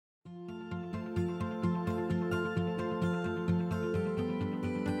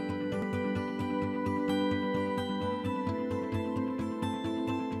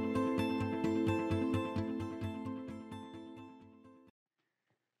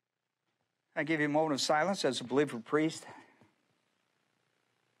I give you a moment of silence as a believer priest.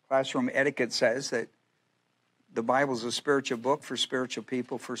 Classroom etiquette says that the Bible is a spiritual book for spiritual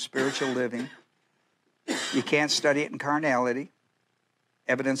people, for spiritual living. You can't study it in carnality.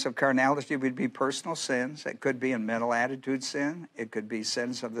 Evidence of carnality would be personal sins. It could be in mental attitude sin. It could be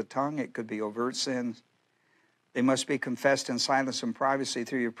sins of the tongue. It could be overt sins. They must be confessed in silence and privacy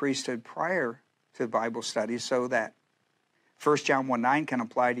through your priesthood prior to Bible study so that 1 John 1:9 can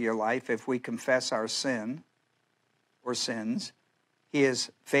apply to your life. If we confess our sin or sins, He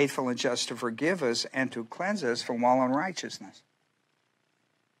is faithful and just to forgive us and to cleanse us from all unrighteousness.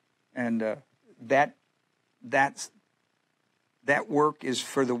 And that work is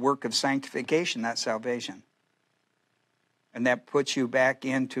for the work of sanctification, not salvation. And that puts you back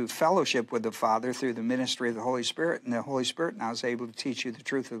into fellowship with the Father through the ministry of the Holy Spirit. And the Holy Spirit now is able to teach you the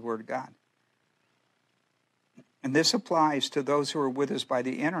truth of the Word of God. And this applies to those who are with us by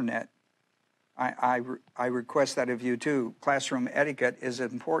the internet. I request that of you too. Classroom etiquette is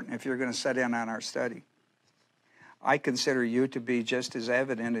important if you're going to sit in on our study. I consider you to be just as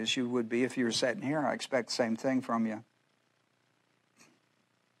evident as you would be if you were sitting here. I expect the same thing from you.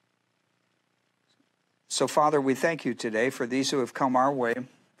 So, Father, we thank you today for these who have come our way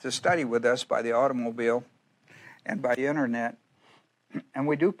to study with us by the automobile and by the internet. And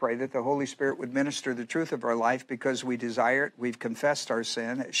we do pray that the Holy Spirit would minister the truth of our life because we desire it. We've confessed our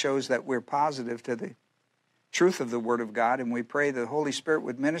sin. It shows that we're positive to the truth of the Word of God, and we pray the Holy Spirit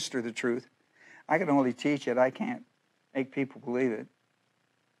would minister the truth. I can only teach it. I can't make people believe it.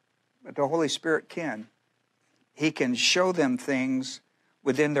 But the Holy Spirit can. He can show them things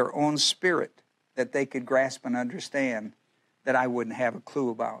within their own spirit that they could grasp and understand that I wouldn't have a clue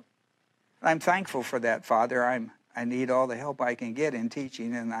about. And I'm thankful for that, Father. I need all the help I can get in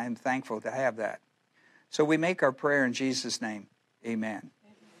teaching, and I'm thankful to have that. So we make our prayer in Jesus' name. Amen.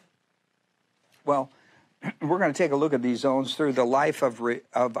 Well, we're going to take a look at these zones through the life of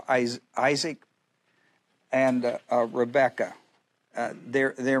Isaac and Rebekah,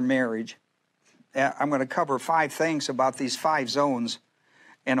 their marriage. I'm going to cover 5 things about these 5 zones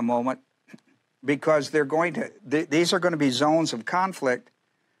in a moment, because these are going to be zones of conflict,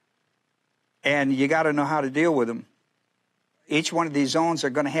 and you got to know how to deal with them. Each one of these zones are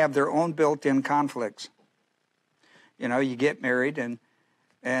going to have their own built-in conflicts. You know, you get married,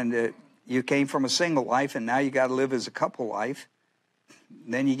 and you came from a single life, and now you got to live as a couple life.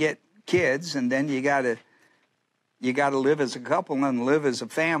 Then you get kids, and then you got to live as a couple and live as a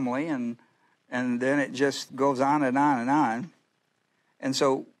family, and then it just goes on and on and on. And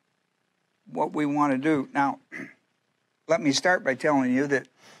so, what we want to do now, let me start by telling you that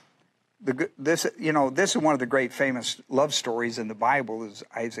this is one of the great famous love stories in the Bible is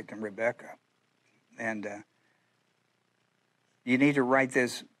Isaac and Rebekah, and you need to write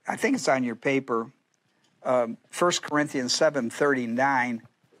this. I think it's on your paper. 1 Corinthians 7:39.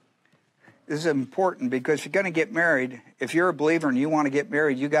 This is important because if you're going to get married, if you're a believer and you want to get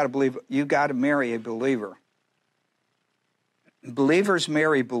married, you got to marry a believer. Believers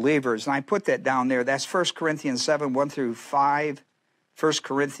marry believers, and I put that down there. That's 1 Corinthians 7, 1 through 5, 1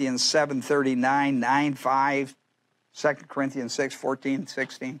 Corinthians 7:39, 9, 5, 2 Corinthians 6, 14,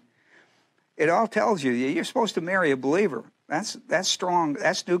 16. It all tells you you're supposed to marry a believer. That's strong.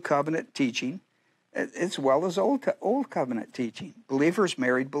 That's New Covenant teaching, as well as Old Covenant teaching. Believers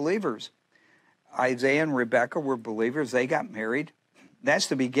married believers. Isaiah and Rebekah were believers. They got married. That's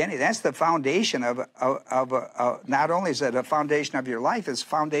the beginning. That's the foundation of not only is it a foundation of your life, it's a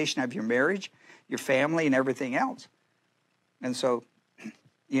foundation of your marriage, your family, and everything else. And so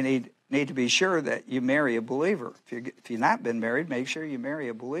you need to be sure that you marry a believer. If you've not been married, make sure you marry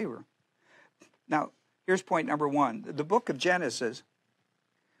a believer. Now, here's point number 1. The book of Genesis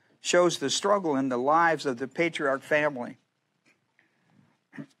shows the struggle in the lives of the patriarch family.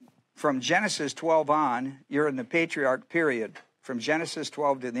 From Genesis 12 on, you're in the patriarch period. From Genesis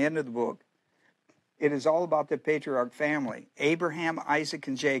 12 to the end of the book, it is all about the patriarch family. Abraham, Isaac,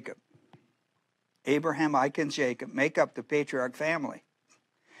 and Jacob. Abraham, Isaac, and Jacob make up the patriarch family.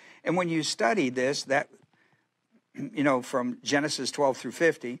 And when you study this, from Genesis 12 through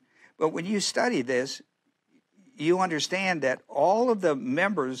 50, but when you study this, you understand that all of the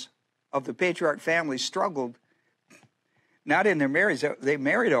members of the patriarch family struggled, not in their marriage. They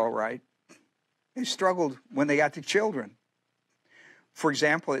married all right. They struggled when they got to children. For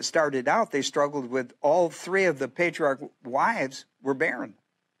example, it started out, they struggled with all 3 of the patriarch wives were barren.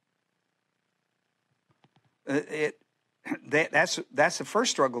 That's the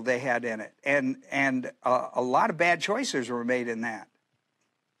first struggle they had in it. And a lot of bad choices were made in that.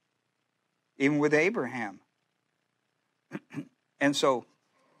 Even with Abraham. And so,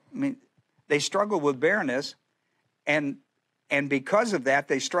 I mean, they struggled with barrenness, and because of that,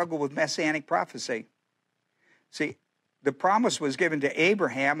 they struggled with messianic prophecy. See, the promise was given to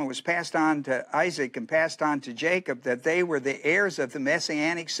Abraham and was passed on to Isaac and passed on to Jacob, that they were the heirs of the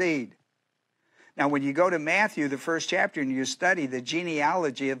messianic seed. Now, when you go to Matthew, the first chapter, and you study the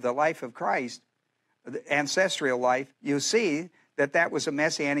genealogy of the life of Christ, the ancestral life, you see that that was a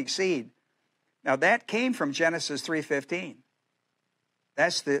messianic seed. Now, that came from Genesis 3:15.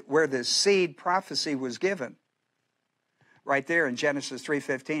 That's where the seed prophecy was given, right there in Genesis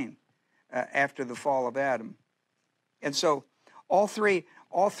 3:15, after the fall of Adam. And so all three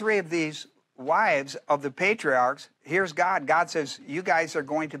of these wives of the patriarchs, here's God. God says, you guys are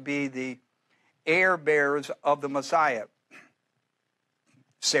going to be the heir bearers of the Messiah.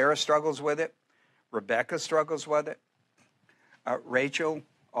 Sarah struggles with it. Rebecca struggles with it. Rachel,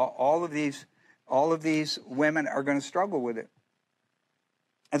 all of these women are going to struggle with it.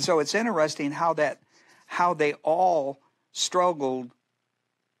 And so it's interesting how they all struggled.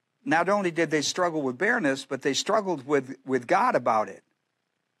 Not only did they struggle with barrenness, but they struggled with God about it.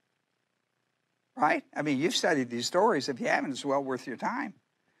 Right? I mean, you've studied these stories. If you haven't, it's well worth your time.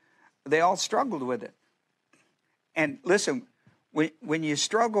 They all struggled with it. And listen, when you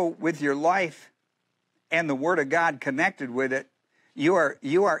struggle with your life and the Word of God connected with it, you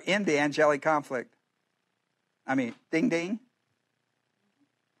are in the angelic conflict. I mean, ding, ding.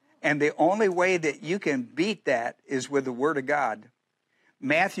 And the only way that you can beat that is with the Word of God.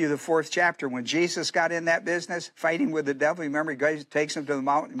 Matthew, the 4th chapter, when Jesus got in that business, fighting with the devil, remember, he takes him to the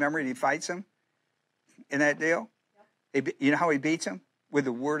mountain, remember, and he fights him in that deal? Yep. You know how he beats him? With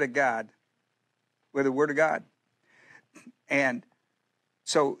the Word of God. With the Word of God. And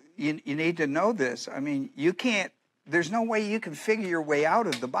so you need to know this. I mean, you can't, there's no way you can figure your way out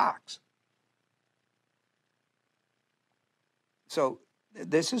of the box. So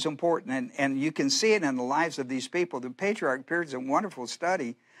this is important, and you can see it in the lives of these people. The patriarch period is a wonderful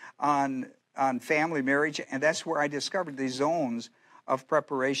study on family marriage, and that's where I discovered these zones of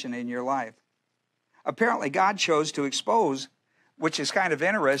preparation in your life. Apparently, God chose to expose, which is kind of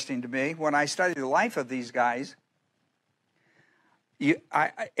interesting to me, when I study the life of these guys,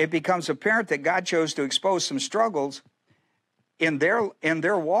 it becomes apparent that God chose to expose some struggles in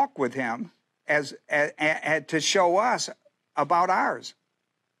their walk with Him as to show us about ours.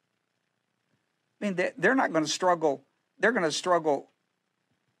 I mean, they're not going to struggle. They're going to struggle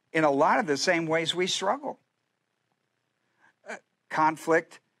in a lot of the same ways we struggle.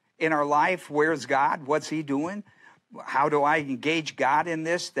 Conflict in our life. Where's God? What's He doing? How do I engage God in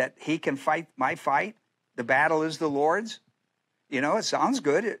this, that He can fight my fight? The battle is the Lord's. You know, it sounds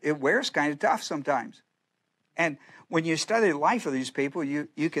good. It wears kind of tough sometimes. And when you study the life of these people,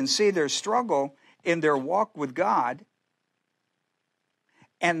 you can see their struggle in their walk with God,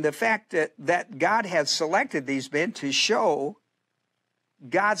 and the fact that God has selected these men to show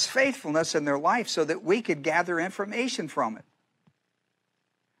God's faithfulness in their life so that we could gather information from it.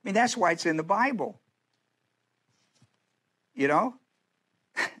 I mean, that's why it's in the Bible. You know?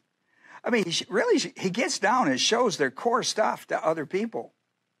 I mean, he gets down and shows their core stuff to other people.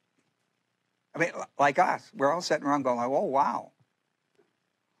 I mean, like us. We're all sitting around going like, oh, wow.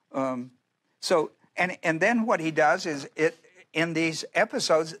 And then what he does is, in these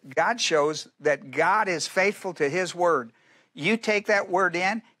episodes, God shows that God is faithful to His word. You take that word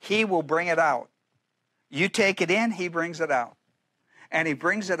in, He will bring it out. You take it in, He brings it out. And He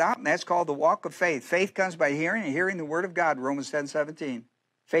brings it out, and that's called the walk of faith. Faith comes by hearing, and hearing the word of God, Romans 10:17.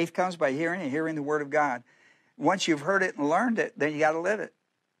 Faith comes by hearing, and hearing the word of God. Once you've heard it and learned it, then you got to live it.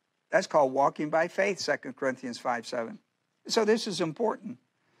 That's called walking by faith, 2 Corinthians 5:7. So this is important.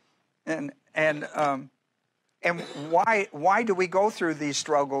 And why do we go through these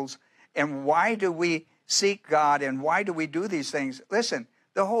struggles? And why do we seek God? And why do we do these things? Listen,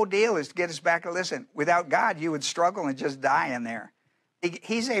 the whole deal is to get us back to listen. Without God, you would struggle and just die in there.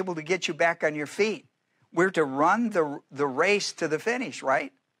 He's able to get you back on your feet. We're to run the race to the finish,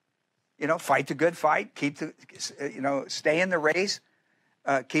 right? You know, fight the good fight. Stay in the race.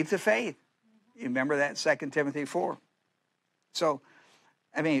 Keep the faith. You remember that in 2 Timothy 4. So,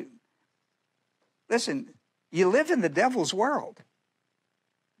 I mean, listen, you live in the devil's world.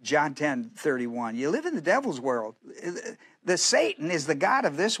 John 10:31. You live in the devil's world. The Satan is the god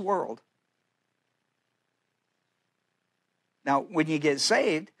of this world. Now, when you get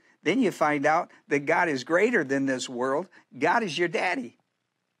saved, then you find out that God is greater than this world. God is your daddy.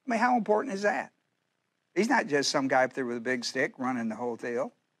 I mean, how important is that? He's not just some guy up there with a big stick running the whole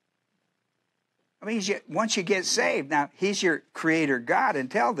deal. I mean, once you get saved, now, He's your creator God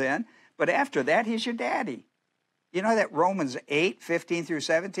until then, but after that, He's your daddy. You know that Romans 8:15 through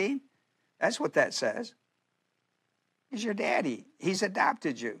 17? That's what that says. He's your daddy. He's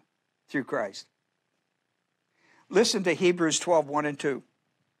adopted you through Christ. Listen to Hebrews 12, 1 and 2.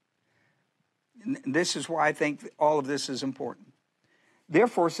 And this is why I think all of this is important.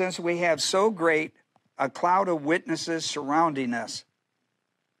 Therefore, since we have so great a cloud of witnesses surrounding us.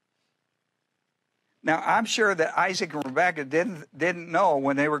 Now, I'm sure that Isaac and Rebekah didn't know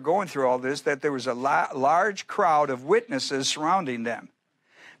when they were going through all this that there was a large crowd of witnesses surrounding them.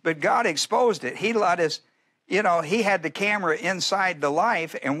 But God exposed it. He let us, he had the camera inside the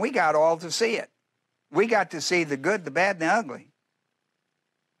life, and we got all to see it. We got to see the good, the bad, and the ugly.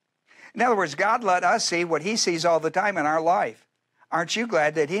 In other words, God let us see what he sees all the time in our life. Aren't you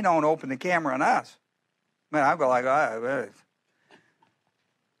glad that he don't open the camera on us? Man, I go like,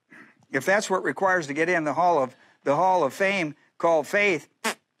 if that's what it requires to get in the hall of fame called faith,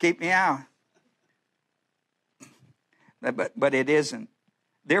 keep me out. But it isn't.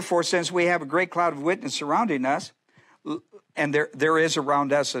 Therefore, since we have a great cloud of witnesses surrounding us, and there is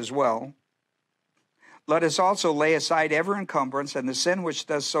around us as well, let us also lay aside every encumbrance and the sin which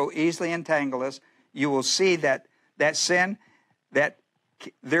does so easily entangle us. You will see that sin, that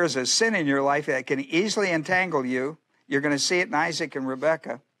there's a sin in your life that can easily entangle you. You're going to see it in Isaac and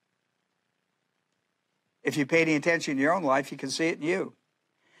Rebekah. If you pay any attention in your own life, you can see it in you.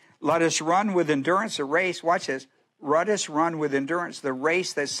 Let us run with endurance a race. Watch this. Let us run with endurance the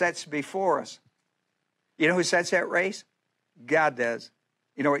race that sets before us. You know who sets that race? God does.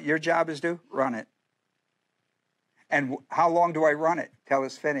 You know what your job is to do? Run it. And how long do I run it? Till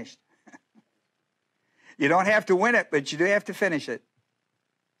it's finished. You don't have to win it, but you do have to finish it.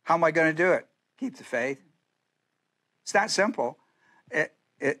 How am I going to do it? Keep the faith. It's not simple.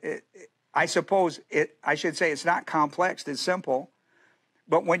 I should say it's not complex, it's simple.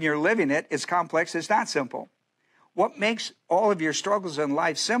 But when you're living it, it's complex, it's not simple. What makes all of your struggles in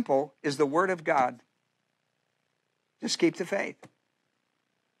life simple is the Word of God. Just keep the faith.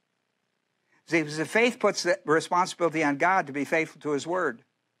 See, because the faith puts the responsibility on God to be faithful to His Word.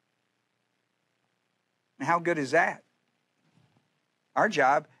 And how good is that? Our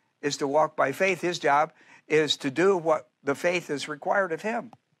job is to walk by faith. His job is to do what the faith is required of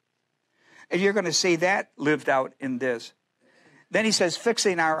Him. And you're going to see that lived out in this. Then he says,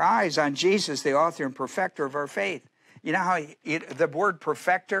 fixing our eyes on Jesus, the author and perfecter of our faith. You know how the word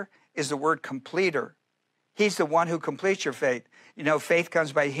perfecter is the word completer. He's the one who completes your faith. You know, faith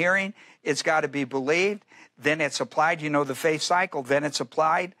comes by hearing. It's got to be believed. Then it's applied. You know the faith cycle. Then it's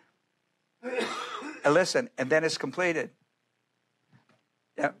applied. Listen, and then it's completed.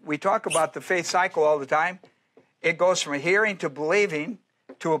 Yeah, we talk about the faith cycle all the time. It goes from hearing to believing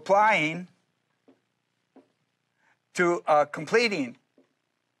to applying to completing.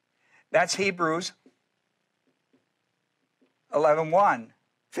 That's Hebrews 11:1.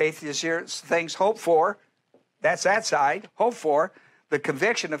 Faith is here, things hoped for. That's that side. Hope for. The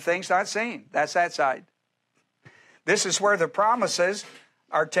conviction of things not seen. That's that side. This is where the promises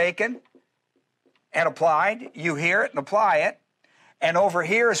are taken and applied. You hear it and apply it. And over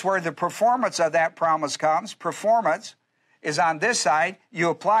here is where the performance of that promise comes. Performance is on this side. You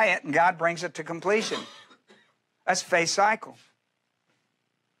apply it and God brings it to completion. That's faith cycle.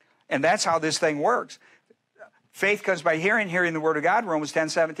 And that's how this thing works. Faith comes by hearing, hearing the Word of God, Romans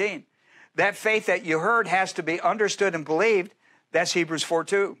 10:17. That faith that you heard has to be understood and believed. That's Hebrews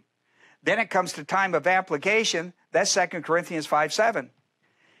 4:2. Then it comes to time of application. That's 2 Corinthians 5:7.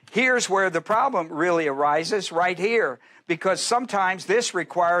 Here's where the problem really arises, right here. Because sometimes this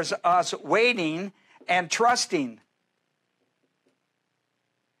requires us waiting and trusting.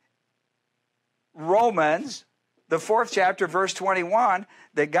 Romans, the 4th chapter, verse 21,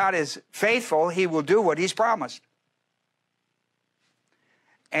 that God is faithful, He will do what He's promised.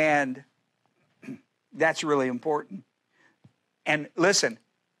 And that's really important. And listen,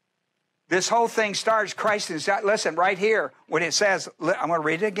 this whole thing starts, Christ is, listen, right here, when it says, I'm going to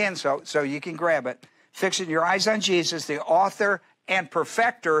read it again so you can grab it. Fixing your eyes on Jesus, the author and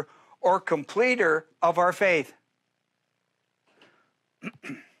perfecter or completer of our faith.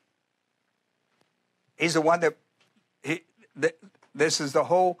 He's the one that, this is the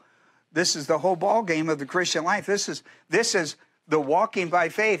whole ball game of the Christian life. This is the walking by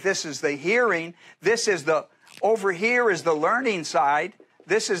faith. This is the hearing. This is over here is the learning side.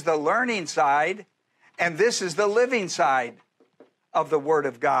 This is the learning side. And this is the living side of the Word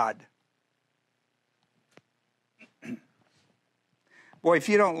of God. Boy, if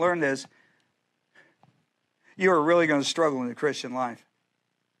you don't learn this, you are really going to struggle in the Christian life.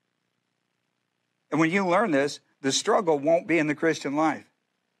 And when you learn this, the struggle won't be in the Christian life.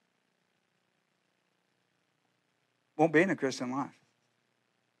 Won't be in the Christian life.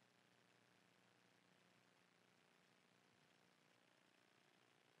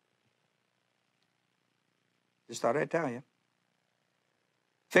 Just thought I'd tell you.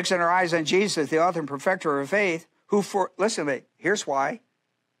 Fixing our eyes on Jesus, the author and perfecter of faith, listen to me, here's why.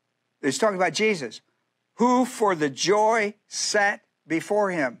 He's talking about Jesus, who for the joy set before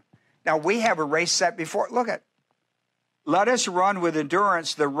him. Now, we have a race set before. Look at. Let us run with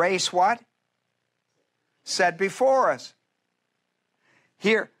endurance the race, what? Set before us.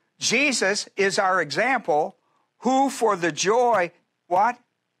 Here, Jesus is our example, who for the joy, what?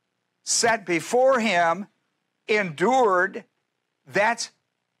 Set before him, endured. That's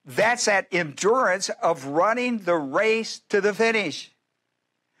that endurance of running the race to the finish.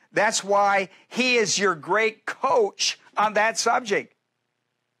 That's why he is your great coach on that subject.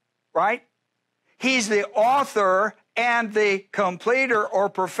 Right? He's the author and the completer or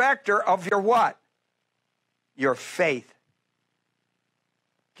perfecter of your what? Your faith.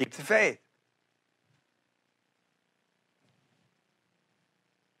 Keep the faith.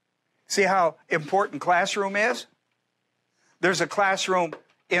 See how important classroom is? There's a classroom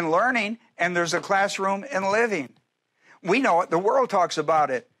in learning and there's a classroom in living. We know it. The world talks about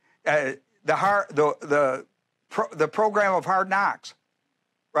it. The program of hard knocks.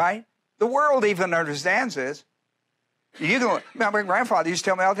 Right? The world even understands this. My grandfather used to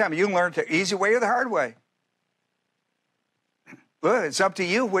tell me all the time, you can learn the easy way or the hard way. Look, it's up to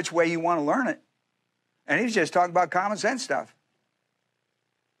you which way you want to learn it. And he's just talking about common sense stuff.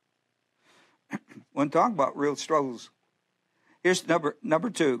 When talking about real struggles. Here's number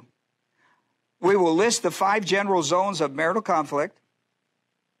 2. We will list the 5 general zones of marital conflict.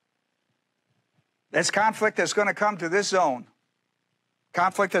 That's conflict that's going to come to this zone.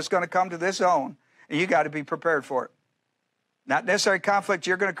 Conflict that's going to come to this zone. And you got to be prepared for it. Not necessarily conflict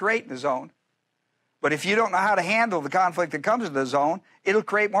you're going to create in the zone. But if you don't know how to handle the conflict that comes in the zone, it'll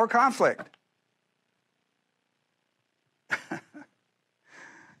create more conflict.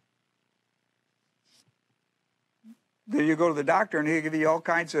 Then you go to the doctor and he'll give you all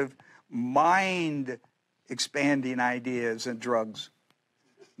kinds of mind-expanding ideas and drugs.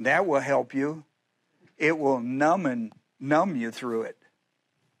 That will help you. It will numb you through it.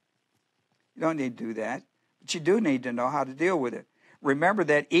 You don't need to do that, but you do need to know how to deal with it. Remember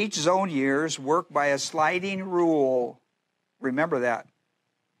that each zone years work by a sliding rule. Remember that.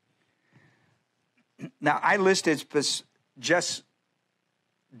 Now, I listed just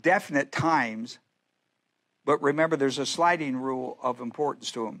definite times, but remember there's a sliding rule of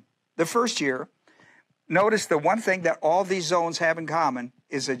importance to them. The first year, notice the one thing that all these zones have in common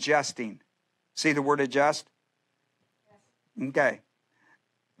is adjusting. See the word adjust? Yes. Okay.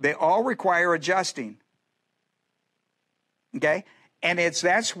 They all require adjusting. Okay? And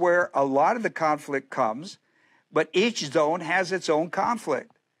that's where a lot of the conflict comes, but each zone has its own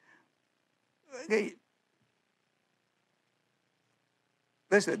conflict. Okay.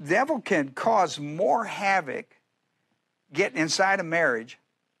 Listen, the devil can cause more havoc getting inside a marriage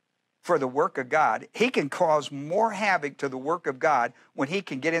for the work of God. He can cause more havoc to the work of God when he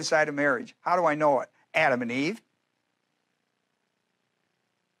can get inside a marriage. How do I know it? Adam and Eve.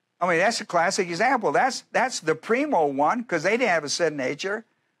 I mean, that's a classic example. That's the primo one because they didn't have a sin nature,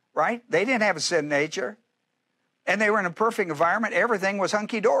 right? They didn't have a sin nature. And they were in a perfect environment. Everything was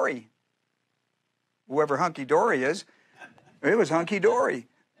hunky-dory. Whoever hunky-dory is, it was hunky-dory.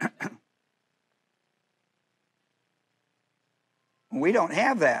 We don't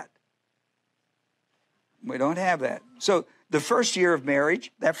have that. We don't have that. So the first year of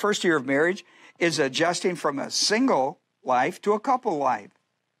marriage, that first year of marriage is adjusting from a single life to a couple life.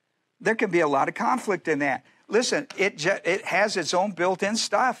 There can be a lot of conflict in that. Listen, it has its own built-in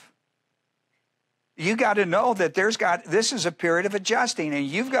stuff. You got to know that this is a period of adjusting, and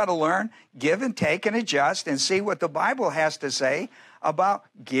you've got to learn, give and take and adjust and see what the Bible has to say about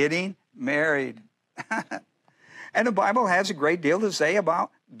getting married. And the Bible has a great deal to say about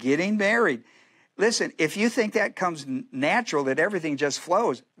getting married. Listen, if you think that comes natural, that everything just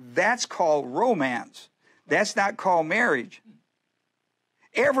flows, that's called romance. That's not called marriage.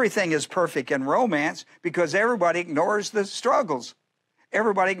 Everything is perfect in romance because everybody ignores the struggles.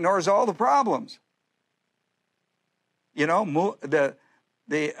 Everybody ignores all the problems. You know,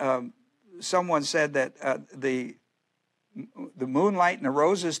 someone said that the moonlight and the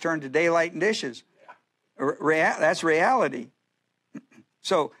roses turn to daylight and dishes. That's reality.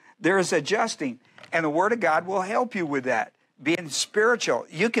 So there is adjusting, and the Word of God will help you with that. Being spiritual.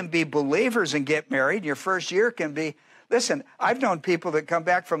 You can be believers and get married. Your first year can be... Listen, I've known people that come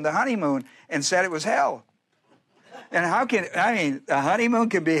back from the honeymoon and said it was hell. And the honeymoon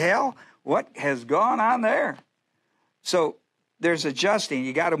can be hell? What has gone on there? So there's adjusting.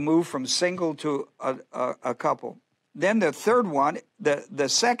 You got to move from single to a couple. Then the third one, the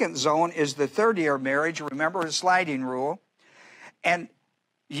second zone is the third year of marriage. Remember the sliding rule. And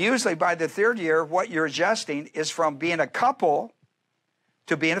usually by the third year, what you're adjusting is from being a couple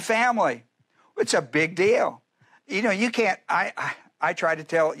to being a family. It's a big deal. You know, you can't, I try to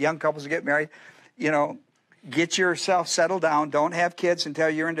tell young couples to get married, you know, get yourself settled down. Don't have kids until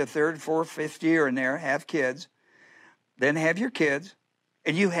you're into third, fourth, fifth year in there. Have kids. Then have your kids.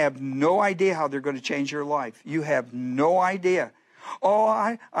 And you have no idea how they're going to change your life. You have no idea. Oh,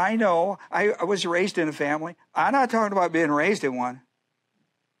 I know. I was raised in a family. I'm not talking about being raised in one.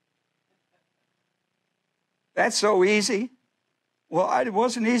 That's so easy. Well, it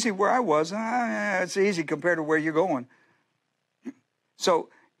wasn't easy where I was. It's easy compared to where you're going. So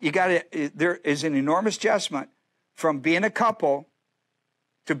you got to. There is an enormous adjustment from being a couple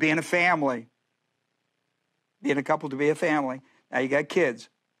to being a family. Being a couple to be a family. Now you got kids.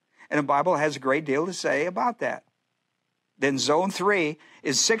 And the Bible has a great deal to say about that. Then zone 3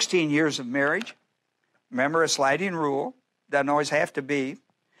 is 16 years of marriage. Remember, a sliding rule. Doesn't always have to be.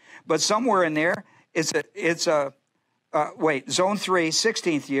 But somewhere in there, zone 3,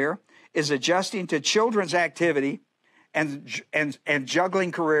 16th year, is adjusting to children's activity and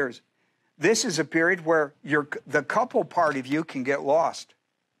juggling careers. This is a period where the couple part of you can get lost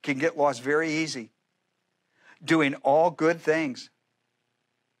very easy. Doing all good things.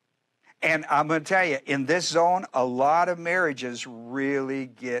 And I'm going to tell you, in this zone, a lot of marriages really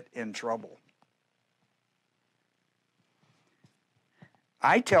get in trouble.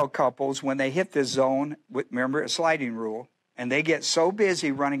 I tell couples when they hit this zone, remember a sliding rule, and they get so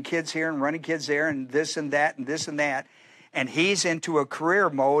busy running kids here and running kids there and this and that and this and that, and he's into a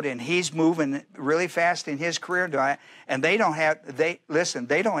career mode and he's moving really fast in his career diet, and they don't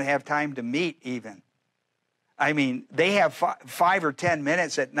have time to meet even. I mean, they have 5 or 10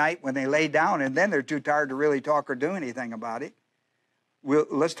 minutes at night when they lay down, and then they're too tired to really talk or do anything about it.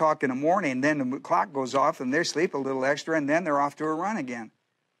 Let's talk in the morning, and then the clock goes off, and they sleep a little extra, and then they're off to a run again.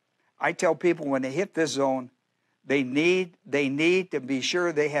 I tell people when they hit this zone, they need to be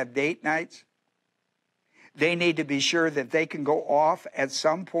sure they have date nights. They need to be sure that they can go off at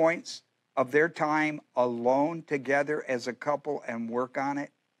some points of their time alone together as a couple and work on it.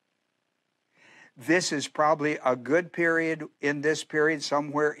 This is probably a good period in this period,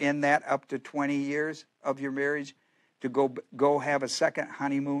 somewhere in that up to 20 years of your marriage, to go have a second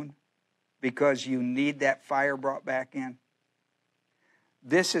honeymoon because you need that fire brought back in.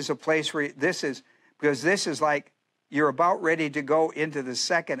 This is a place where this is like you're about ready to go into the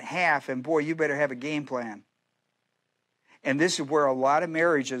second half, and boy, you better have a game plan. And this is where a lot of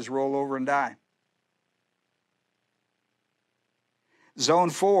marriages roll over and die. Zone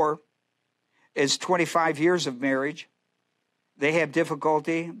 4 is 25 years of marriage. They have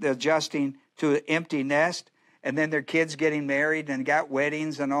difficulty adjusting to an empty nest, and then their kids getting married and got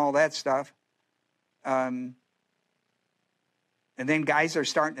weddings and all that stuff. And then guys are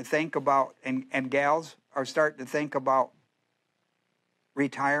starting to think about, and gals are starting to think about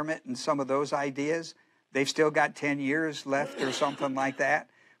retirement and some of those ideas. They've still got 10 years left or something like that.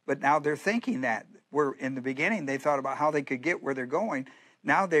 But now they're thinking that. Where in the beginning they thought about how they could get where they're going.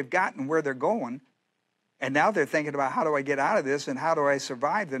 Now they've gotten where they're going, and now they're thinking about how do I get out of this and how do I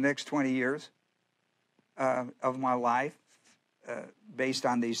survive the next 20 years of my life based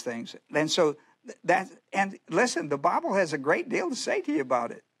on these things. And so and listen, the Bible has a great deal to say to you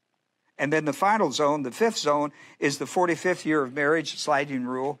about it. And then the final zone, the fifth zone, is the 45th year of marriage, sliding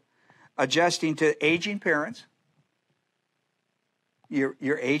rule, adjusting to aging parents. Your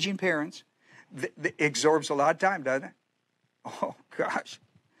aging parents. It absorbs a lot of time, doesn't it? Oh, gosh.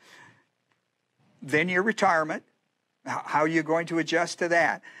 Then your retirement. How are you going to adjust to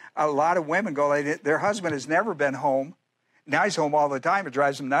that? A lot of women go, their husband has never been home. Now he's home all the time. It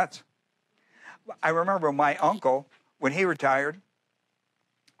drives them nuts. I remember my uncle, when he retired,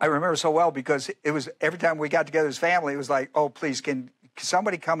 I remember so well because it was every time we got together as family, it was like, oh, please, can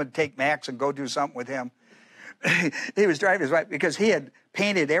somebody come and take Max and go do something with him? He was driving his wife because he had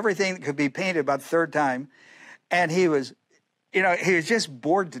painted everything that could be painted about the third time. And he was just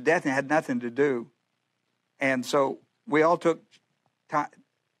bored to death and had nothing to do. And so we all took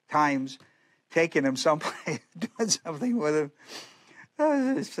times taking him someplace, doing something with him.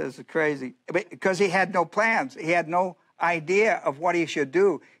 Oh, this is crazy. Because he had no plans. He had no idea of what he should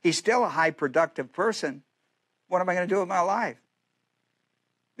do. He's still a high productive person. What am I going to do with my life?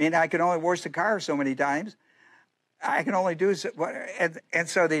 I mean, I can only wash the car so many times. I can only do so, and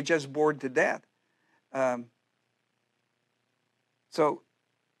so they just bored to death. So,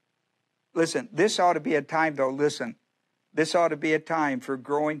 listen, this ought to be a time, though, this ought to be a time for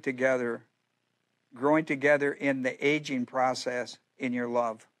growing together growing together in the aging process in your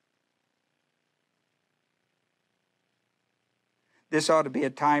love. This ought to be a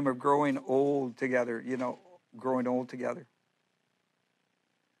time of growing old together, growing old together.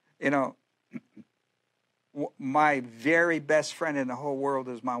 My very best friend in the whole world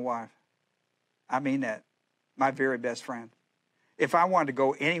is my wife. I mean that. My very best friend. If I wanted to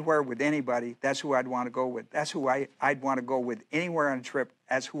go anywhere with anybody, that's who I'd want to go with. That's who I'd want to go with anywhere on a trip.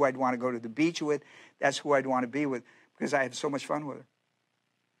 That's who I'd want to go to the beach with. That's who I'd want to be with because I have so much fun with her.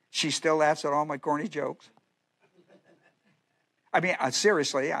 She still laughs at all my corny jokes. I mean,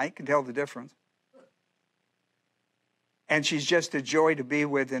 seriously, I can tell the difference. And she's just a joy to be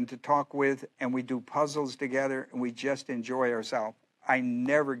with and to talk with, and we do puzzles together, and we just enjoy ourselves. I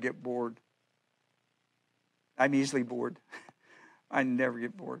never get bored. I'm easily bored. I never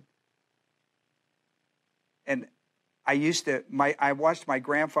get bored. And I watched my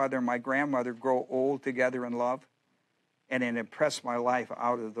grandfather and my grandmother grow old together in love, and it impressed my life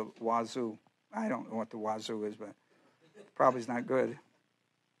out of the wazoo. I don't know what the wazoo is, but probably is not good.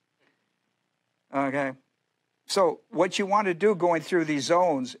 Okay. So what you want to do going through these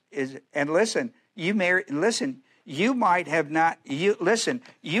zones is, and listen, you may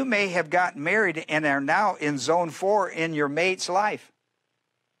have gotten married and are now in zone 4 in your mate's life.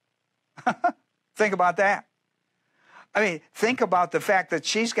 Think about that. I mean, think about the fact that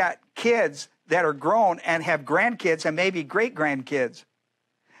she's got kids that are grown and have grandkids and maybe great-grandkids.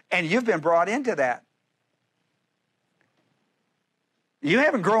 And you've been brought into that. You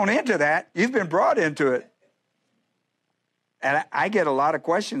haven't grown into that. You've been brought into it. And I get a lot of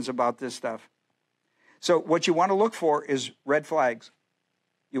questions about this stuff. So what you want to look for is red flags.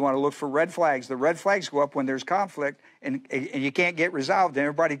 You want to look for red flags. The red flags go up when there's conflict and you can't get resolved, and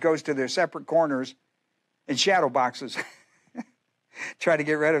everybody goes to their separate corners and shadow boxes. Try to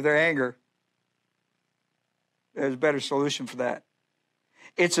get rid of their anger. There's a better solution for that.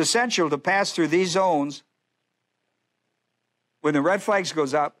 It's essential to pass through these zones. When the red flags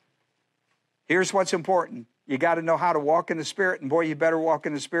goes up, here's what's important. You got to know how to walk in the Spirit, and boy, you better walk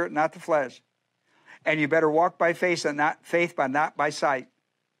in the Spirit, not the flesh. And you better walk by faith and not by sight.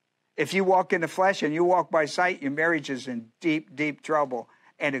 If you walk in the flesh and you walk by sight, your marriage is in deep, deep trouble.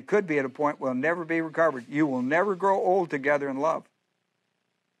 And it could be at a point where it'll never be recovered. You will never grow old together in love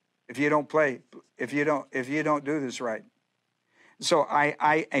if you don't do this right. So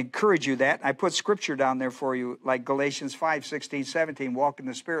I encourage you that. I put scripture down there for you, like Galatians 5:16-17, walk in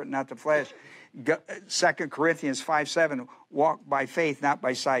the Spirit, not the flesh. 2 Corinthians 5:7, walk by faith, not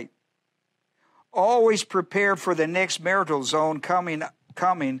by sight. Always prepare for the next marital zone coming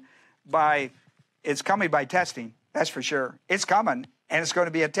by testing. That's for sure. It's coming, and it's going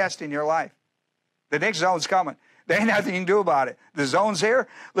to be a test in your life. The next zone's coming. There ain't nothing you can do about it. The zone's here.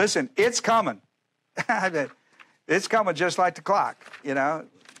 Listen, it's coming. It's coming just like the clock,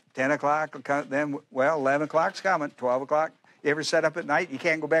 10 o'clock, then, 11 o'clock's coming, 12 o'clock. You ever set up at night? You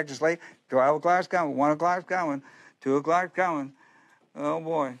can't go back to sleep. 12 o'clock's coming, 1 o'clock's coming, 2 o'clock's coming. Oh,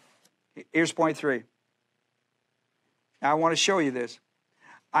 boy. Here's point 3. Now, I want to show you this.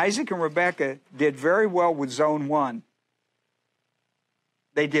 Isaac and Rebekah did very well with zone 1.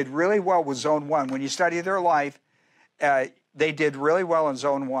 They did really well with zone 1. When you study their life, they did really well in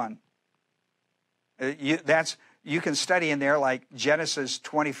zone 1. You can study in there like Genesis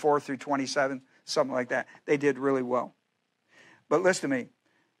 24 through 27, something like that. They did really well. But listen to me.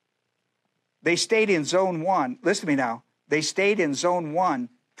 They stayed in zone 1. Listen to me now. They stayed in zone 1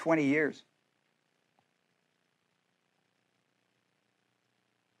 20 years.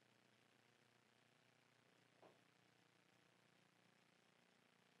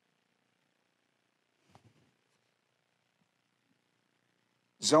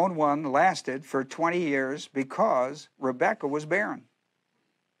 Zone 1 lasted for 20 years because Rebekah was barren.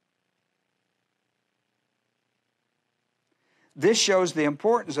 This shows the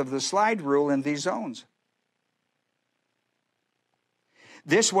importance of the slide rule in these zones.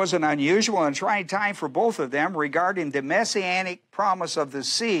 This was an unusual and trying time for both of them regarding the messianic promise of the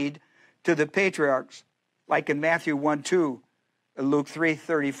seed to the patriarchs. Like in Matthew 1:2, Luke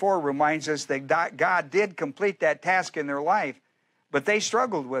 3:34 reminds us that God did complete that task in their life, but they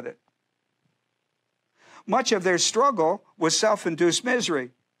struggled with it. Much of their struggle was self-induced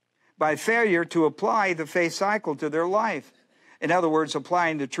misery by failure to apply the faith cycle to their life. In other words,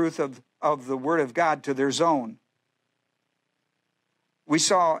 applying the truth of the Word of God to their zone. We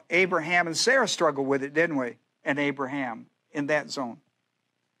saw Abraham and Sarah struggle with it, didn't we? And Abraham in that zone.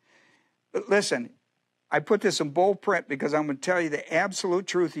 But listen, I put this in bold print because I'm going to tell you the absolute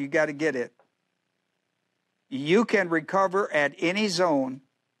truth. You got to get it. You can recover at any zone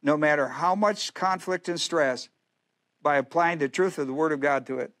no matter how much conflict and stress, by applying the truth of the Word of God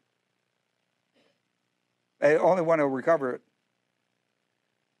to it. The only one who will recover it.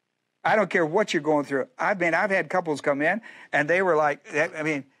 I don't care what you're going through. I've had couples come in, and they were like, I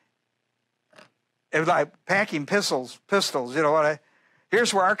mean, it was like packing pistols, you know what?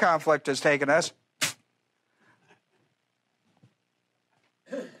 Here's where our conflict has taken us.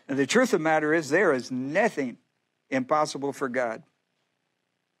 And the truth of the matter is, there is nothing impossible for God.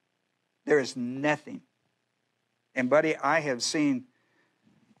 There is nothing. And buddy, I have seen,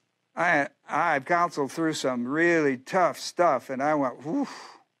 I've counseled through some really tough stuff, and I went, whew.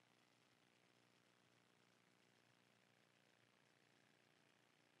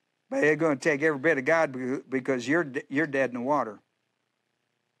 But it's going to take every bit of God because you're dead in the water.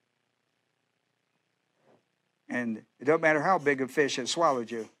 And it don't matter how big a fish has swallowed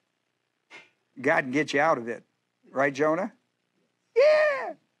you. God can get you out of it. Right, Jonah?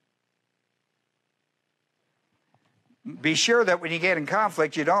 Yeah! Be sure that when you get in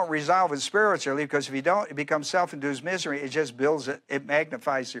conflict, you don't resolve it spiritually, because if you don't, it becomes self-induced misery. It just builds it. It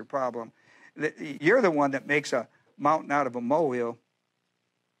magnifies your problem. You're the one that makes a mountain out of a molehill.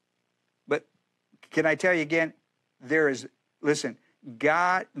 But can I tell you again, listen,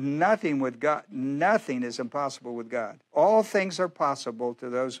 God, nothing is impossible with God. All things are possible to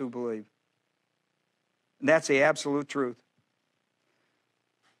those who believe. And that's the absolute truth.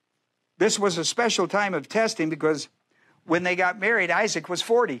 This was a special time of testing because when they got married, Isaac was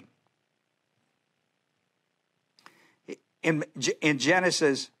 40. In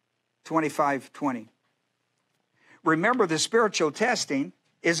Genesis 25:20. Remember, the spiritual testing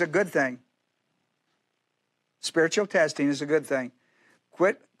is a good thing. Spiritual testing is a good thing.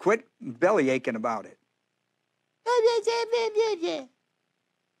 Quit belly aching about it.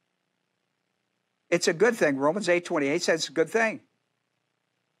 It's a good thing. Romans 8:28 says it's a good thing.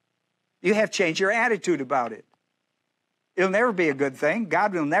 You have to change your attitude about it. It'll never be a good thing.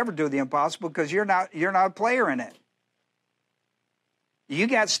 God will never do the impossible because you're not a player in it. You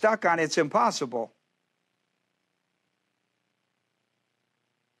got stuck on it's impossible.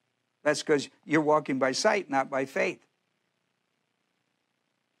 That's because you're walking by sight, not by faith.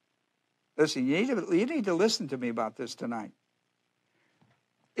 Listen, you need to listen to me about this tonight.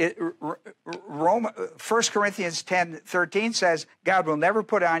 1 Corinthians 10:13 says, God will never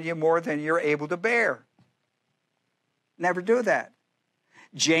put on you more than you're able to bear. Never do that.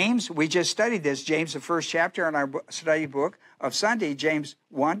 James, we just studied this. James, the first chapter in our study book of Sunday, James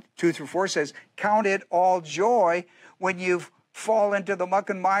 1:2-4 says, count it all joy when you fall into the muck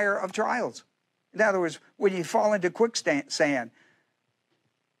and mire of trials. In other words, when you fall into quicksand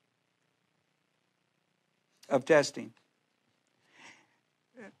of testing.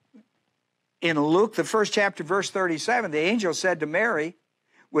 In Luke, the first chapter, verse 37, the angel said to Mary,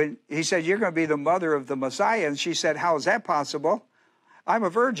 when he said, you're going to be the mother of the Messiah, and she said, how is that possible? I'm a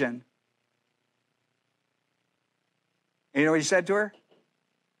virgin. And you know what he said to her?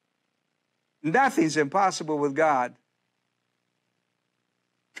 Nothing's impossible with God.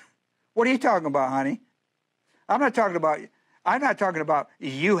 What are you talking about, honey? I'm not talking about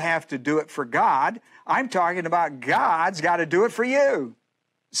you have to do it for God. I'm talking about God's got to do it for you.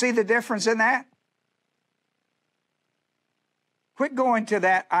 See the difference in that? Quit going to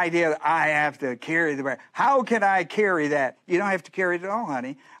that idea that I have to carry the burden. How can I carry that? You don't have to carry it at all,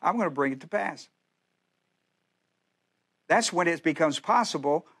 honey. I'm going to bring it to pass. That's when it becomes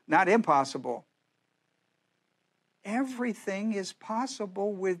possible, not impossible. Everything is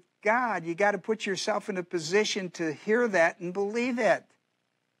possible with God. You got to put yourself in a position to hear that and believe it.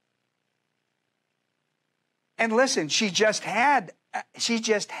 And listen,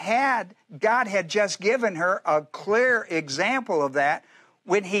 God had just given her a clear example of that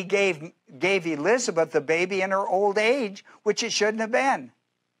when he gave Elizabeth the baby in her old age, which it shouldn't have been,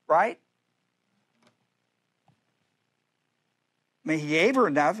 right? I mean, he gave her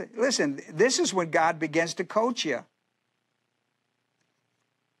enough. Listen, this is when God begins to coach you.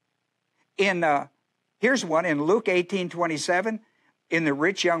 Here's one in Luke 18:27. In the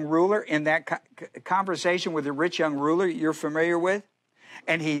rich young ruler, in that conversation with the rich young ruler you're familiar with,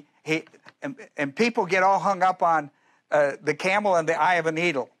 and and people get all hung up on the camel and the eye of a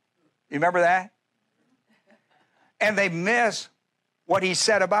needle. You remember that? And they miss what he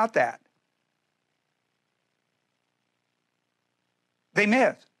said about that. They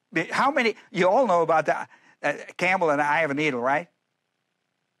miss. How many? You all know about the camel and the eye of a needle, right?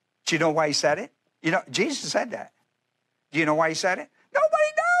 Do you know why he said it? You know, Jesus said that. Do you know why he said it?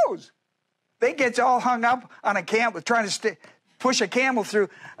 Nobody knows. They get all hung up on a camel trying to push a camel through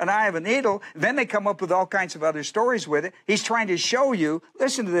an eye of a needle. Then they come up with all kinds of other stories with it. He's trying to show you,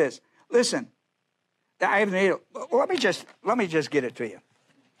 listen to this. Listen, the eye of a needle. Let me just get it to you.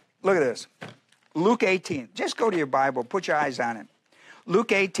 Look at this. Luke 18. Just go to your Bible. Put your eyes on it.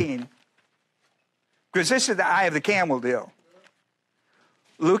 Luke 18. Because this is the eye of the camel deal.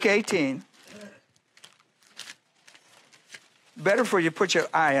 Luke 18. Better for you to put your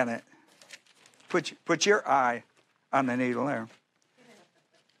eye on it. Put your eye on the needle there.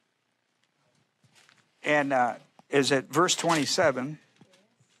 And is it verse 27?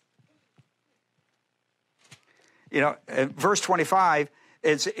 You know, verse 25,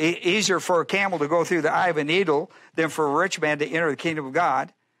 it's easier for a camel to go through the eye of a needle than for a rich man to enter the kingdom of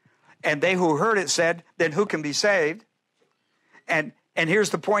God. And they who heard it said, then who can be saved? And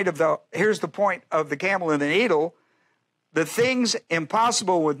here's the point of the camel and the needle. The things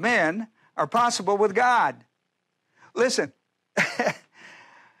impossible with men are possible with God. Listen,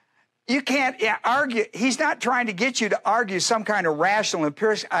 you can't argue. He's not trying to get you to argue some kind of rational,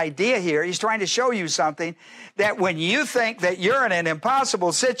 empirical idea here. He's trying to show you something that when you think that you're in an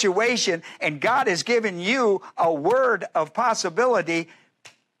impossible situation and God has given you a word of possibility,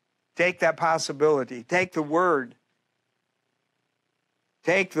 take that possibility. Take the word.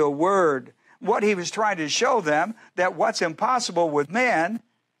 Take the word. What he was trying to show them, that what's impossible with men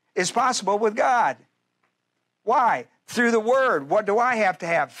is possible with God. Why? Through the word. What do I have to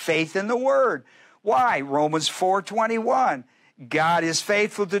have? Faith in the word. Why? Romans 4:21. God is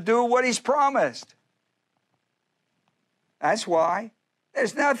faithful to do what he's promised. That's why.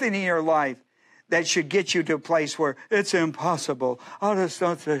 There's nothing in your life that should get you to a place where it's impossible. I just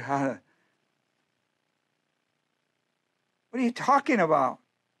don't say, what are you talking about?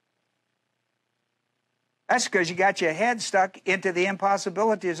 That's because you got your head stuck into the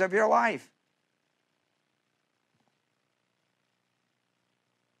impossibilities of your life.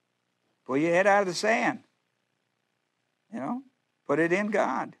 Pull your head out of the sand. You know, put it in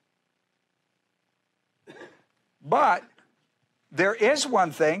God. But there is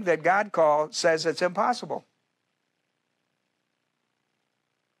one thing that God says it's impossible.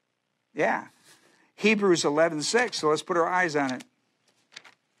 Yeah. Hebrews 11:6. So let's put our eyes on it.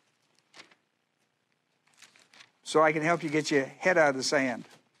 So I can help you get your head out of the sand.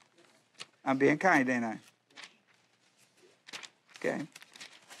 I'm being kind, ain't I? Okay.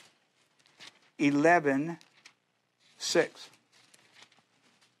 11:6.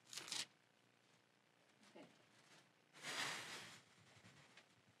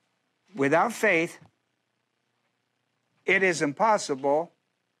 Without faith, it is impossible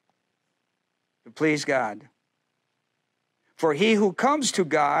to please God. For he who comes to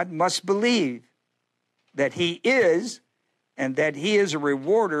God must believe that he is, and that he is a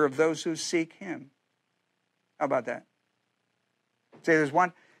rewarder of those who seek him. How about that? See, there's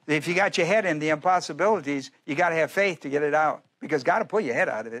one. If you got your head in the impossibilities, you got to have faith to get it out, because God will pull your head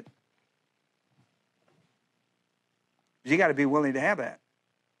out of it. You got to be willing to have that.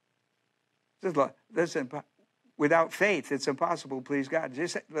 Listen, without faith, it's impossible to please God.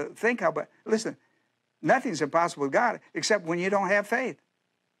 Just think how. Listen, nothing's impossible with God except when you don't have faith.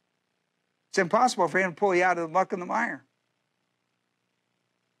 It's impossible for him to pull you out of the muck and the mire.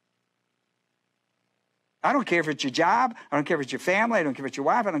 I don't care if it's your job. I don't care if it's your family. I don't care if it's your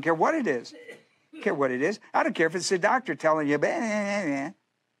wife. I don't care what it is. I don't care what it is. I don't care if it's the doctor telling you, I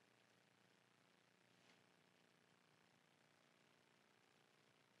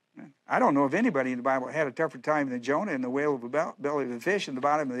don't know if anybody in the Bible had a tougher time than Jonah in the whale of the belly of the fish in the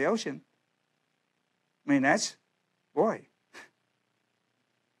bottom of the ocean. I mean, that's, boy,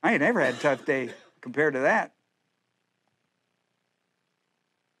 I ain't never had a tough day compared to that.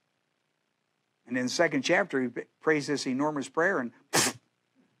 And in the second chapter, he prays this enormous prayer, and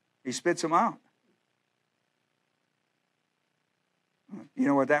he spits them out. You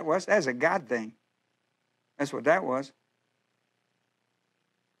know what that was? That's a God thing. That's what that was.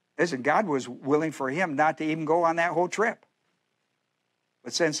 Listen, God was willing for him not to even go on that whole trip.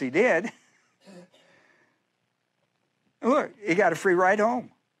 But since he did, look, he got a free ride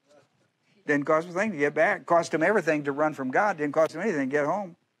home. Didn't cost him a thing to get back. Cost him everything to run from God. Didn't cost him anything to get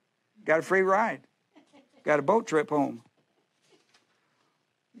home. Got a free ride. Got a boat trip home.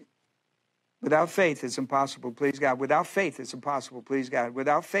 Without faith, it's impossible to please God. Without faith, it's impossible to please God.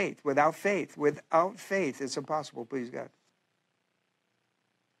 Without faith, it's impossible to please God.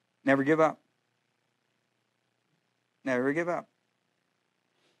 Never give up. Never give up.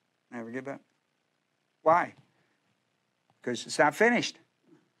 Never give up. Why? Because it's not finished.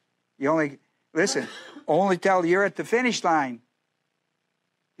 You only till you're at the finish line,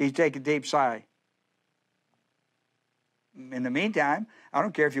 you take a deep sigh. in the meantime, I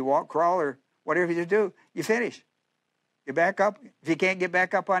don't care if you walk, crawl, or whatever you do, you finish. Get back up. If you can't get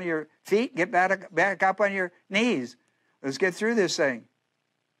back up on your feet, get back up on your knees. Let's get through this thing.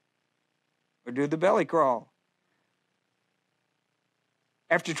 Or do the belly crawl.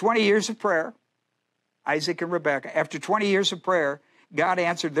 After 20 years of prayer, Isaac and Rebekah, after 20 years of prayer, God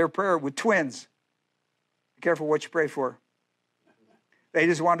answered their prayer with twins. Be careful what you pray for. They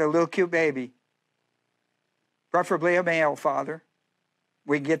just wanted a little cute baby. Preferably a male, Father.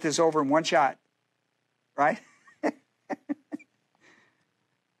 We can get this over in one shot. Right?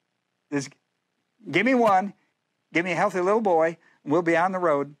 Just give me one. Give me a healthy little boy. And we'll be on the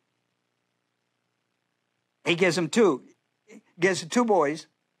road. He gives them two. Gives two boys.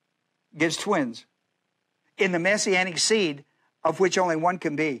 Gives twins. In the messianic seed of which only one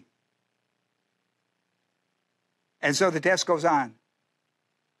can be. And so the test goes on.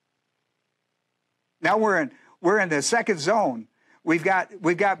 Now we're in the second zone. We've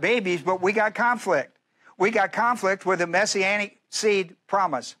got babies, but we got conflict. We got conflict with the messianic seed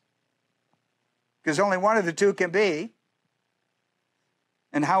promise. Because only one of the two can be.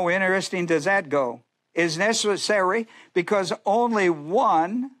 And how interesting does that go? It is necessary because only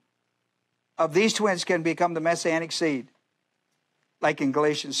one of these twins can become the messianic seed. Like in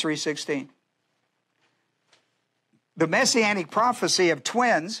Galatians 3:16. The messianic prophecy of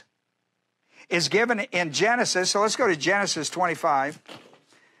twins is given in Genesis. So let's go to Genesis 25.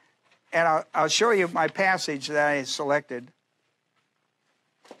 And I'll show you my passage that I selected.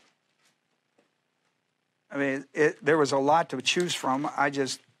 I mean, there was a lot to choose from. I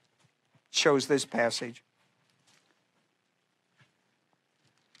just chose this passage.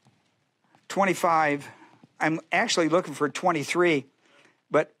 25. I'm actually looking for 23.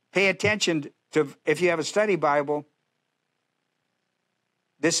 But pay attention to, if you have a study Bible,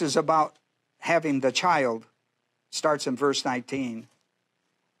 this is about having the child. Starts in verse 19.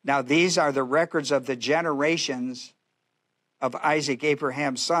 Now these are the records of the generations of Isaac,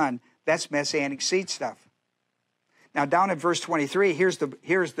 Abraham's son. That's messianic seed stuff. Now down in verse 23, here's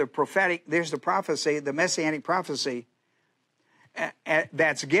the prophetic, there's the prophecy, the messianic prophecy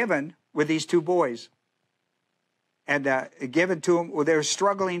that's given with these two boys. And given to them, well, they're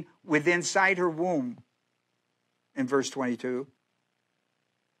struggling with inside her womb in verse 22.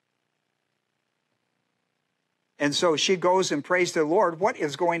 And so she goes and prays to the Lord. What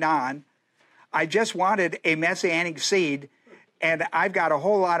is going on? I just wanted a messianic seed, and I've got a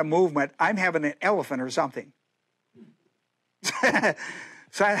whole lot of movement. I'm having an elephant or something.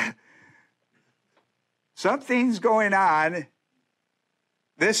 Something's going on.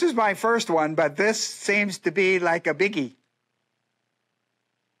 This is my first one, but this seems to be like a biggie.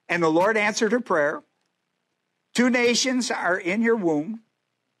 And the Lord answered her prayer. 2 nations are in your womb.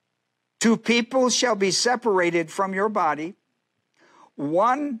 2 people shall be separated from your body.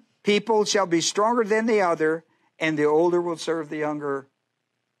 1 people shall be stronger than the other, and the older will serve the younger.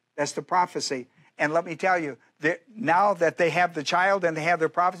 That's the prophecy. And let me tell you, that now that they have the child and they have their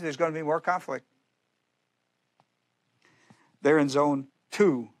prophecy, there's going to be more conflict. They're in zone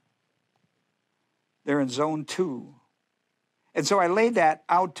 2. They're in zone 2. And so I laid that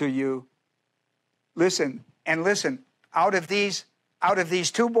out to you. Listen, out of these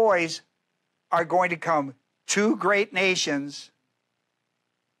 2 boys are going to come 2 great nations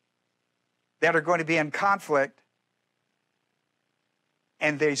that are going to be in conflict,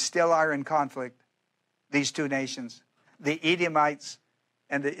 and they still are in conflict, these 2 nations, the Edomites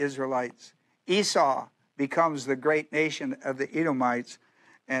and the Israelites. Esau becomes the great nation of the Edomites,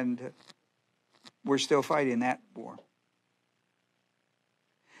 and we're still fighting that war.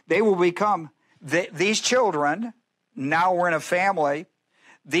 They will become, these children, now we're in a family,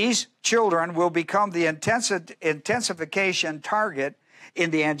 these children will become the intensification target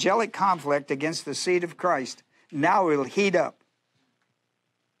in the angelic conflict against the seed of Christ. Now it will heat up.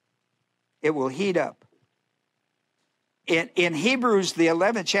 It will heat up. In Hebrews, the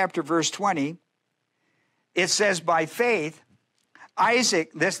 11th chapter, verse 20, it says, by faith,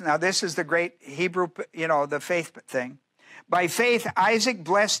 Isaac, this is the great Hebrew, the faith thing. By faith, Isaac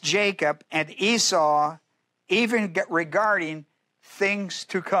blessed Jacob and Esau, even regarding things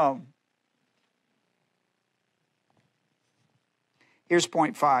to come. Here's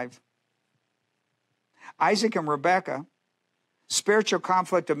point 5. Isaac and Rebekah, spiritual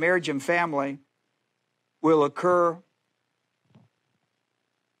conflict of marriage and family will occur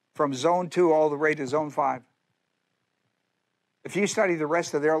from zone 2 all the way to zone 5. If you study the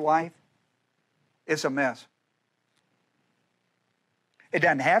rest of their life, it's a mess. It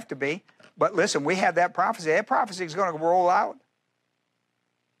doesn't have to be, but listen, we have that prophecy. That prophecy is going to roll out.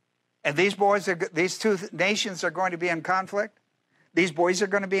 And these boys, these two nations are going to be in conflict. These boys are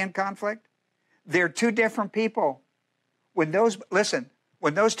going to be in conflict. They're two different people. When those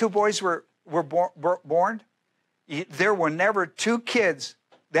two boys were born, there were never two kids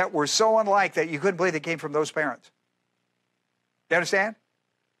that were so unlike that you couldn't believe they came from those parents. You understand?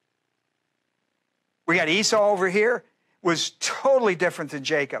 We got Esau over here, was totally different than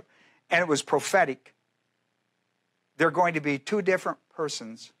Jacob, and it was prophetic. They're going to be two different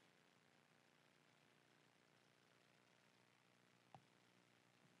persons.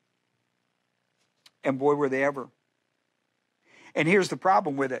 And boy, were they ever. And here's the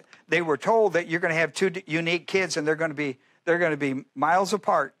problem with it. They were told that you're going to have two unique kids and they're going to be miles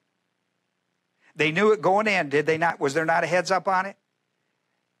apart. They knew it going in, did they not? Was there not a heads up on it?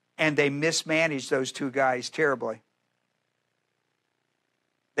 And they mismanaged those two guys terribly.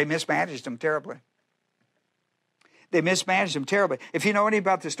 They mismanaged them terribly. They mismanaged them terribly. If you know anything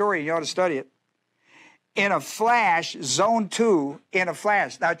about the story, you ought to study it. In a flash, zone 2, in a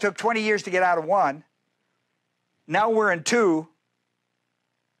flash. Now, it took 20 years to get out of 1. Now we're in 2.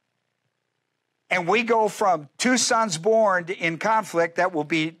 And we go from 2 sons born in conflict that will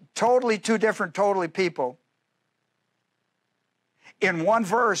be totally two different, totally people. In one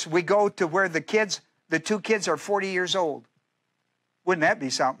verse, we go to where the two kids are 40 years old. Wouldn't that be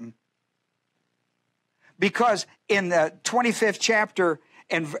something? Because in the 25th chapter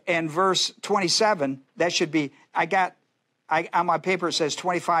and verse 27, that should be, on my paper it says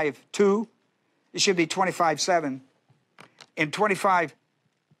 25:2. It should be 25:7. In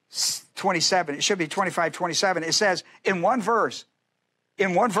 25:27, it should be 25:27. It says in one verse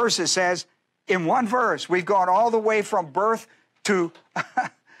it says, in one verse, we've gone all the way from birth to,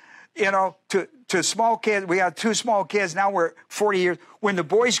 to small kids. We got 2 small kids. Now we're 40 years. When the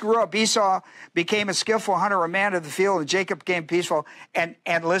boys grew up, Esau became a skillful hunter, a man of the field, and Jacob became peaceful. And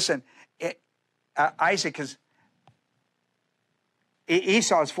listen, Isaac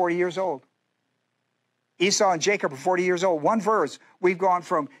Esau is 40 years old. Esau and Jacob are 40 years old. One verse, we've gone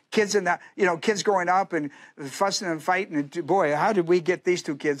from kids kids growing up and fussing and fighting. And boy, how did we get these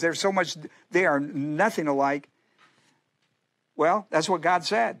two kids? There's so much, they are nothing alike. Well, that's what God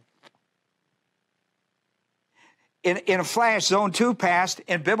said. In a flash, zone 2 passed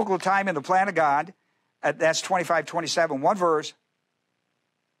in biblical time in the plan of God. That's 25:27, one verse.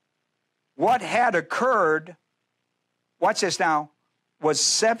 What had occurred, watch this now, was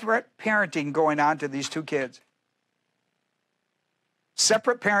separate parenting going on to these two kids.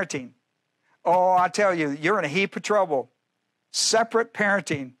 Separate parenting. Oh, I tell you, you're in a heap of trouble. Separate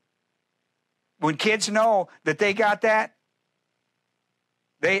parenting. When kids know that they got that,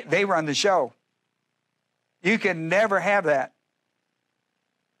 they run the show. You can never have that.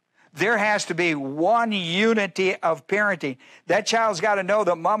 There has to be one unity of parenting. That child's got to know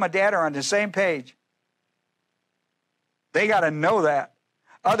that mom and dad are on the same page. They got to know that.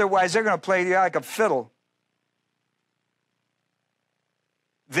 Otherwise, they're going to play like a fiddle.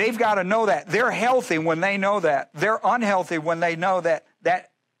 They've got to know that. They're healthy when they know that. They're unhealthy when they know that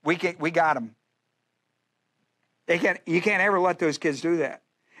we got them. You can't ever let those kids do that.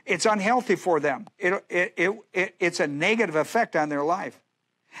 It's unhealthy for them. It's a negative effect on their life.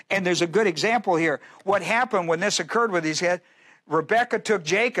 And there's a good example here. What happened when this occurred with these kids, Rebekah took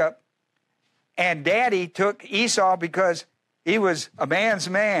Jacob and Daddy took Esau because he was a man's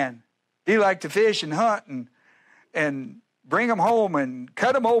man. He liked to fish and hunt and bring them home and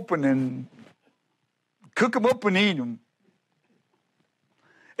cut them open and cook them up and eat them.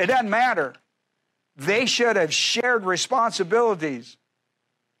 It doesn't matter. They should have shared responsibilities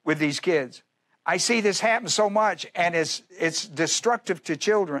with these kids. I see this happen so much, and it's destructive to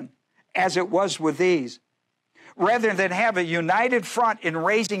children, as it was with these. Rather than have a united front in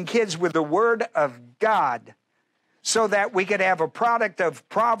raising kids with the Word of God, so that we could have a product of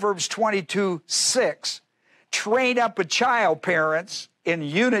Proverbs 22:6, train up a child, parents, in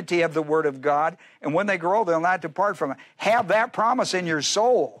unity of the Word of God, and when they grow, they'll not depart from it. Have that promise in your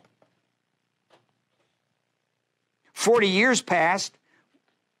soul. 40 years pass,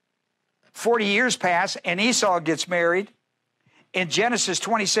 and Esau gets married. In Genesis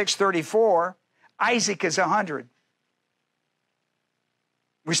 26:34, Isaac is 100.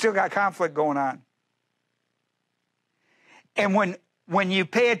 We still got conflict going on. And when you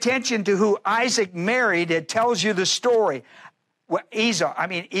pay attention to who Isaac married, it tells you the story. Esau.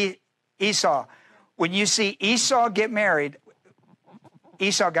 When you see Esau get married,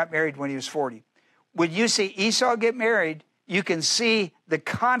 Esau got married when he was 40. When you see Esau get married, you can see the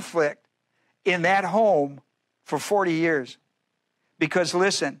conflict in that home for 40 years. Because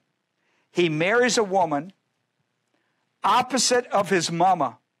listen, he marries a woman opposite of his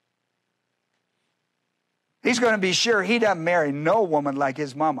mama. He's going to be sure he doesn't marry no woman like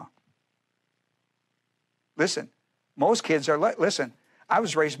his mama. Listen, most kids are like, listen, I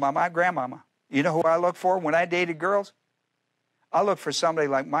was raised by my grandmama. You know who I look for when I dated girls? I look for somebody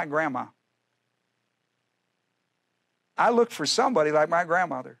like my grandma. I looked for somebody like my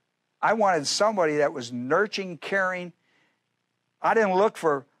grandmother. I wanted somebody that was nurturing, caring. I didn't look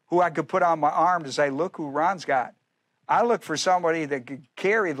for who I could put on my arm to say, look who Ron's got. I looked for somebody that could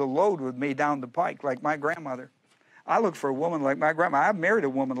carry the load with me down the pike like my grandmother. I looked for a woman like my grandma. I married a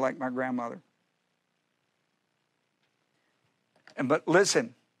woman like my grandmother. But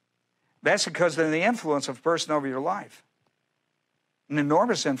listen, that's because of the influence of a person over your life. An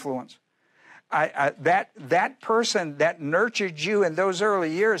enormous influence. That person that nurtured you in those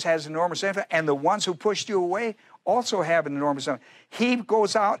early years has enormous influence, and the ones who pushed you away also have an enormous influence. He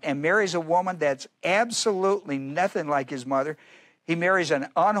goes out and marries a woman that's absolutely nothing like his mother. He marries an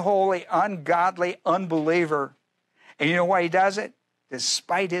unholy, ungodly unbeliever. And you know why he does it?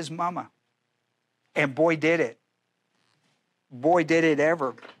 Despite his mama. And boy, did it. Boy, did it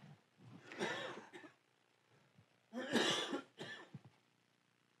ever.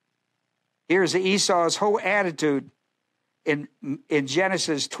 Here's Esau's whole attitude in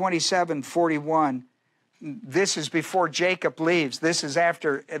Genesis 27:41. This is before Jacob leaves. This is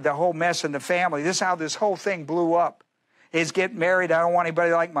after the whole mess in the family. This is how this whole thing blew up. He's getting married. I don't want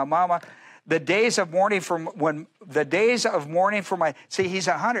anybody like my mama. The days of mourning for my, see, he's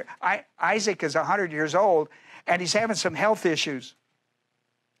 100. Isaac is 100 years old, and he's having some health issues.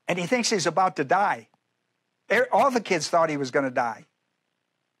 And he thinks he's about to die. All the kids thought he was going to die.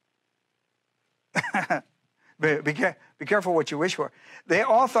 Be careful what you wish for. They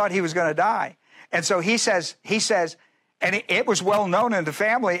all thought he was going to die. And so he says, and it was well known in the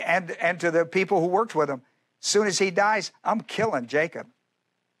family and to the people who worked with him, as soon as he dies, I'm killing Jacob.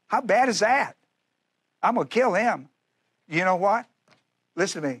 How bad is that? I'm going to kill him. You know what?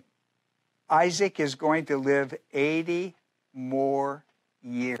 Listen to me. Isaac is going to live 80 more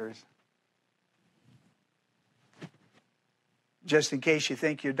years. Just in case you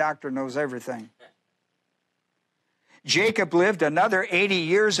think your doctor knows everything. Jacob lived another 80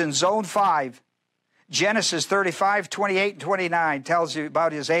 years in zone 5. Genesis 35, 28, and 29 tells you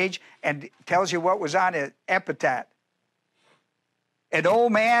about his age and tells you what was on his epitaph. An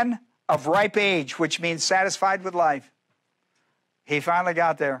old man of ripe age, which means satisfied with life. He finally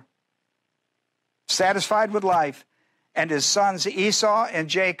got there. Satisfied with life. And his sons Esau and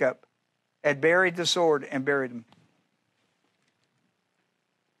Jacob had buried the sword and buried him.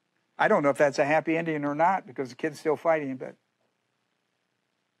 I don't know if that's a happy ending or not because the kid's still fighting, but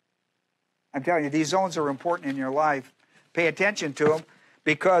I'm telling you, these zones are important in your life. Pay attention to them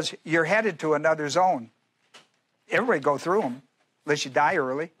because you're headed to another zone. Everybody goes through them, unless you die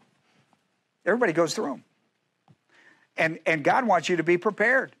early. Everybody goes through them. And God wants you to be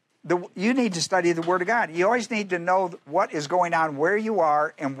prepared. You need to study the Word of God. You always need to know what is going on, where you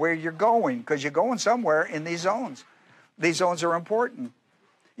are, and where you're going, because you're going somewhere in these zones. These zones are important.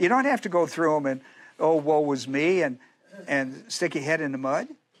 You don't have to go through them and, oh, woe was me, and stick your head in the mud.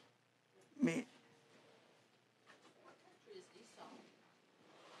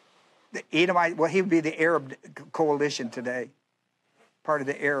 The Edomite, well, he would be the Arab coalition today. Part of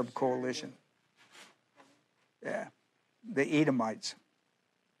the Arab coalition. Yeah, the Edomites.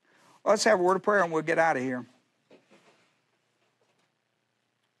 Well, let's have a word of prayer and we'll get out of here.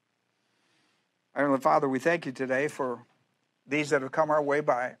 Our Heavenly Father, we thank you today for these that have come our way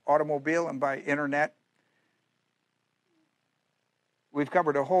by automobile and by internet. We've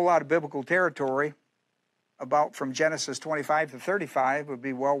covered a whole lot of biblical territory, about from Genesis 25 to 35. It would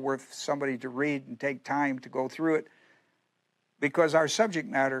be well worth somebody to read and take time to go through it, because our subject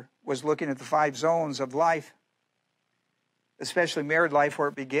matter was looking at the 5 zones of life, especially married life, where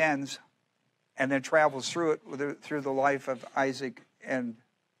it begins and then travels through it through the life of Isaac and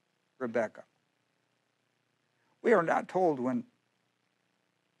Rebekah. We are not told when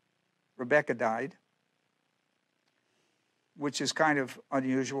Rebekah died, which is kind of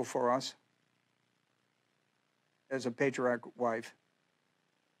unusual for us as a patriarch wife.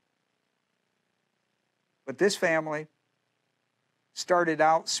 But this family started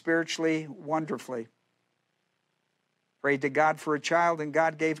out spiritually wonderfully. Prayed to God for a child, and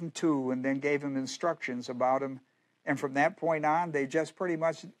God gave him 2, and then gave him instructions about him. And from that point on, they just pretty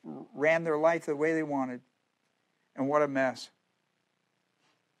much ran their life the way they wanted. And what a mess.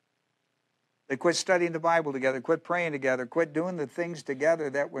 They quit studying the Bible together, quit praying together, quit doing the things together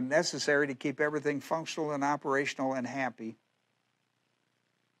that were necessary to keep everything functional and operational and happy.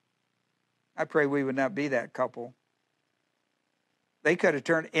 I pray we would not be that couple. They could have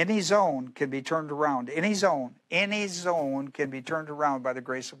turned, any zone can be turned around. Any zone can be turned around by the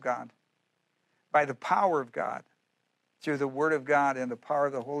grace of God, by the power of God, through the Word of God and the power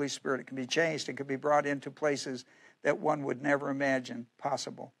of the Holy Spirit. It can be changed. It can be brought into places that one would never imagine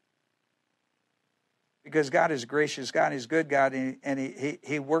possible. Because God is gracious, God is good, God, and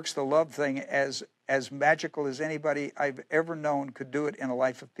He works the love thing as magical as anybody I've ever known could do it in a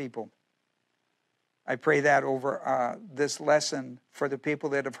life of people. I pray that over this lesson for the people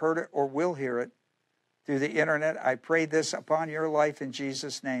that have heard it or will hear it through the internet. I pray this upon your life in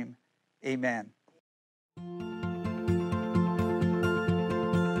Jesus' name. Amen.